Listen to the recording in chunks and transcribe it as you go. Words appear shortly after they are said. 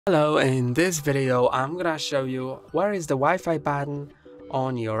Hello, in this video I'm gonna show you where is the Wi-Fi button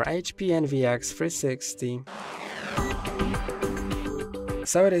on your HP ENVY X360.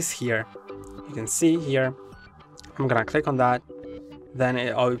 So it is here. You can see here. I'm gonna click on that. Then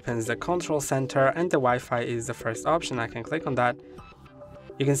it opens the control center and the Wi-Fi is the first option. I can click on that.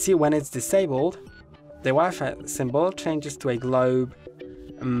 You can see when it's disabled, the Wi-Fi symbol changes to a globe,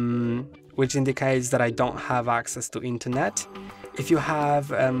 which indicates that I don't have access to internet. If you have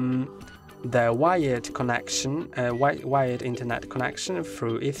the wired connection, wired internet connection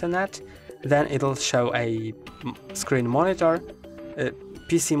through Ethernet, then it'll show a screen monitor, a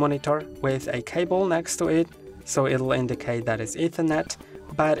PC monitor with a cable next to it, so it'll indicate that it's Ethernet.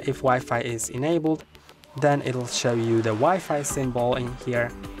 But if Wi-Fi is enabled, then it'll show you the Wi-Fi symbol in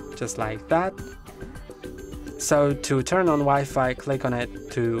here, just like that. So to turn on Wi-Fi, click on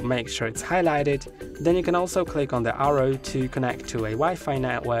it to make sure it's highlighted. Then you can also click on the arrow to connect to a Wi-Fi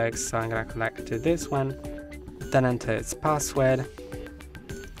network. So I'm gonna connect to this one, then enter its password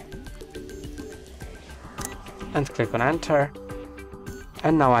and click on enter.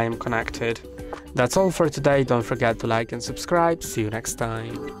 And now I am connected. That's all for today. Don't forget to like and subscribe. See you next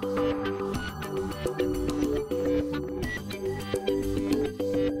time.